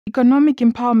Economic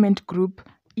Empowerment Group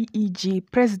EEG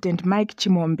President Mike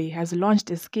Chimombe has launched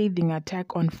a scathing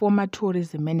attack on former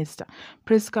tourism minister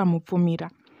Prisca Mupfumira,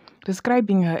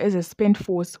 describing her as a spent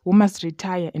force who must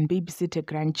retire and babysit her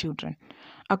grandchildren.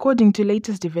 According to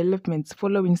latest developments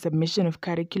following submission of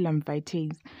curriculum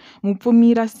vitaes,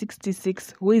 Mupfumira,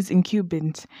 66, who is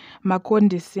incumbent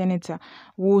Makonde Senator,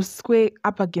 will square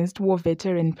up against war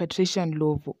veteran Patricia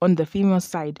Ndhlovu on the female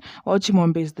side, while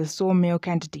Chimombe is the sole male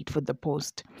candidate for the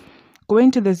post.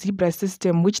 Going to the zebra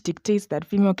system, which dictates that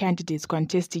female candidates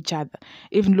contest each other.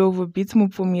 If Ndhlovu beats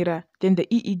Mupfumira, then the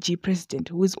EEG president,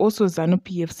 who is also Zanu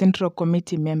PF Central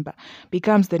Committee member,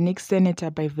 becomes the next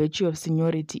senator by virtue of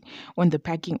seniority on the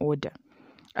packing order.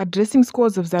 Addressing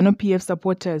scores of Zanu PF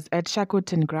supporters at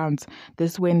Shackleton Grounds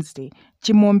this Wednesday,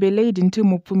 Chimombe laid into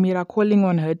Mupfumira, calling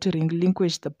on her to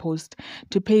relinquish the post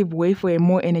to pave way for a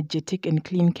more energetic and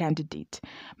clean candidate.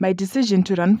 My decision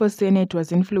to run for Senate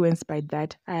was influenced by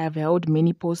that I have held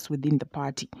many posts within the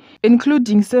party,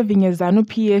 including serving as Zanu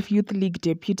PF Youth League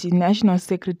Deputy National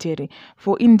Secretary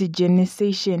for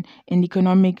Indigenization and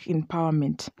Economic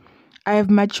Empowerment. I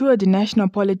have matured in national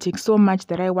politics so much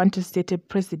that I want to set a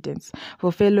precedent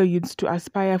for fellow youths to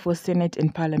aspire for Senate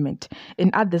and Parliament and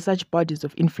other such bodies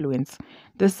of influence.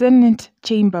 The Senate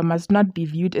chamber must not be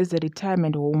viewed as a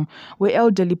retirement home where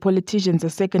elderly politicians are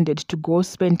seconded to go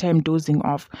spend time dozing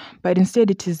off, but instead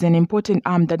it is an important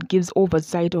arm that gives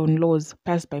oversight on laws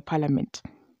passed by Parliament.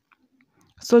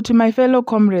 So to my fellow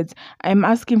comrades, I am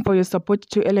asking for your support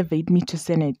to elevate me to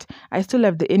Senate. I still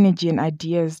have the energy and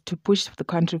ideas to push the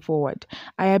country forward.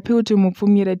 I appeal to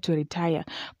Mupfumira to retire,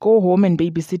 go home and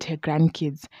babysit her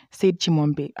grandkids, said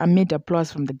Chimombe, amid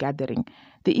applause from the gathering.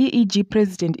 The EEG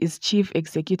president is Chief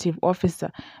Executive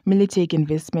Officer, Militech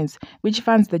Investments, which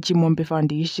funds the Chimombe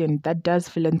Foundation that does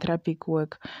philanthropic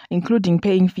work, including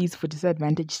paying fees for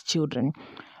disadvantaged children.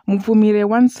 Mupfumira,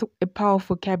 once a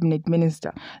powerful cabinet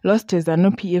minister, lost his Zanu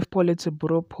PF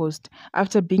Politburo post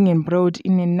after being embroiled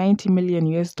in a $90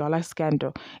 million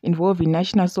scandal involving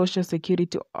National Social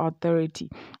Security Authority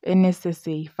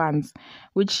 (NSSA) funds,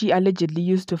 which she allegedly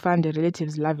used to fund a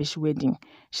relative's lavish wedding.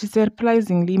 She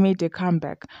surprisingly made a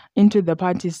comeback into the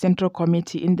party's Central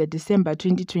Committee in the December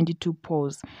 2022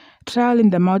 polls. Trial in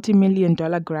the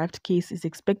multi-million-dollar graft case is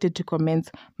expected to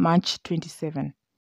commence March 27.